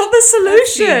 That's not the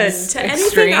solution seems to anything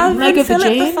extreme. other Leg than of the fill up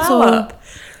the jeans foul or up.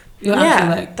 your actual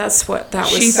Yeah, leg? that's what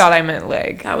that was. She thought I meant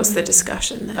leg. That was the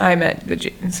discussion there. I meant the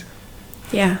jeans.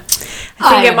 Yeah. I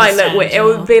I think it might look understand, weird. It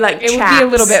would be like It would chaps. be a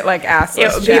little bit like assless.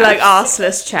 It would be like chaps.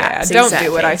 arseless chaps. Yeah, don't exactly.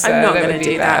 do what I said. I'm not That going would to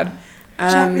be do bad. that.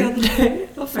 Jack the other day,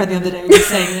 our friend the other day was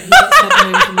saying that he got sent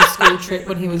home from a school trip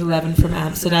when he was 11 from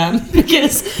Amsterdam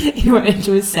because he went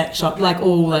into a sex shop like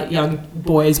all like young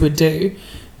boys would do.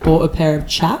 Bought a pair of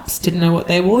chaps, didn't know what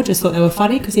they wore, just thought they were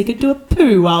funny because he could do a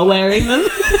poo while wearing them.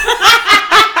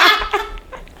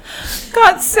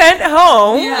 went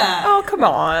home. Yeah. Oh, come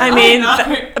on. I mean,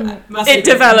 it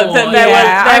developed that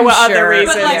there were other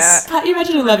reasons. But like, Yeah. can't you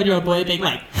imagine an 11-year-old boy being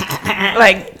like,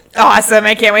 like, awesome.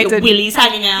 I can't wait to. Willie's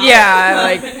hanging out? Yeah,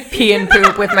 like pee and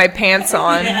poop with my pants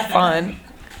on. Fun.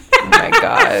 Oh my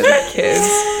god, kids,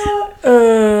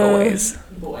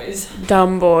 Boys.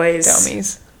 Dumb boys.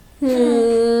 dummies.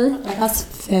 Like us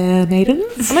fair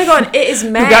maidens. Oh my god, it is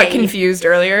May. Who got confused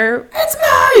earlier? It's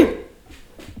May!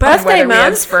 Birthday whether we had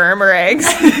month. sperm or eggs.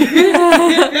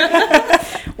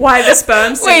 Why the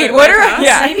sperm? still Wait, look what like are? us?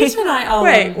 Yeah. Maybe tonight I'll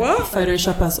Wait, what?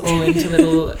 Photoshop us all into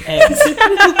little eggs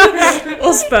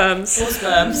Or sperms. or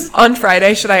sperms. On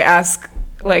Friday, should I ask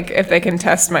like if they can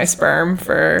test my sperm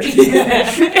for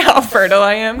how fertile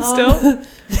I am still?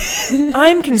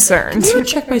 I'm concerned. Can you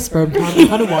check my sperm count? I'm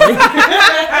kind of worried.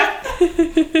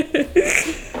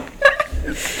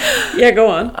 Yeah, go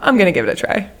on. I'm gonna give it a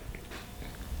try.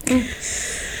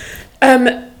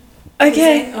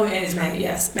 Okay. Oh, it is May,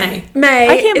 yes. May. May.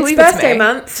 I can't believe it's birthday May.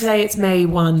 month. Today it's May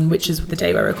 1, which is the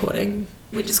day we're recording,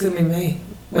 which is going to be May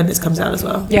when this comes out as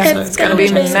well. Yeah, So it's gonna be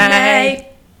check May.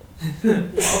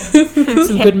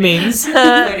 some good memes.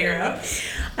 I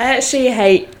actually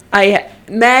hate.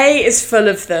 May is full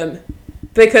of them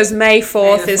because May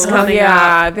 4th is May the 4th. coming up.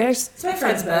 Yeah, there's. It's my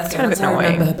friend's birthday. kind of That's how I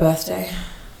annoying. remember her birthday.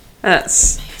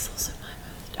 That's. It's also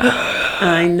my birthday.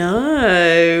 I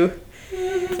know.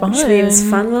 Fun. Which means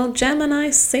fun little Gemini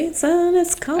season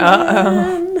is coming.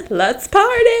 Uh-oh. Let's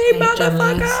party, Geminis.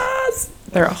 motherfuckers!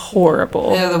 They're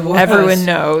horrible. They're the worst. Everyone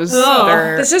knows. Oh.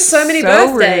 They're There's just so many so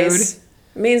birthdays.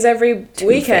 It means every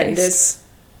weekend Two-faced. is.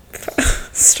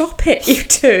 Stop it, you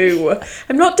two.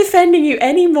 I'm not defending you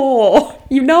anymore.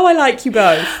 You know I like you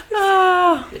both.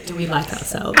 Ah, But do we like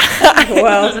ourselves?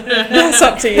 Well, that's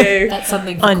up to you. That's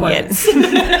something for onion. quotes.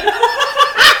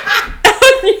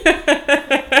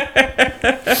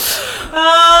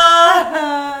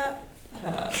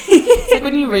 It's like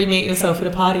when you re-meet yourself at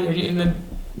a party or you're in the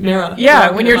mirror. Yeah,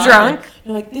 Like when in a you're party. drunk.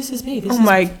 You're like, this is me. This Oh is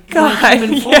my my God,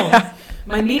 human form. yeah.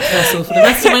 My meat vessel for the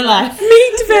rest of my life.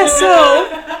 Meat vessel.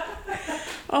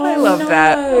 Oh, I love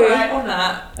that. Alright, on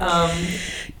that.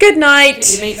 Good night,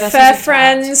 Your meat vessels fair are trapped.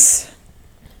 friends.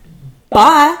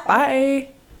 Bye. Bye.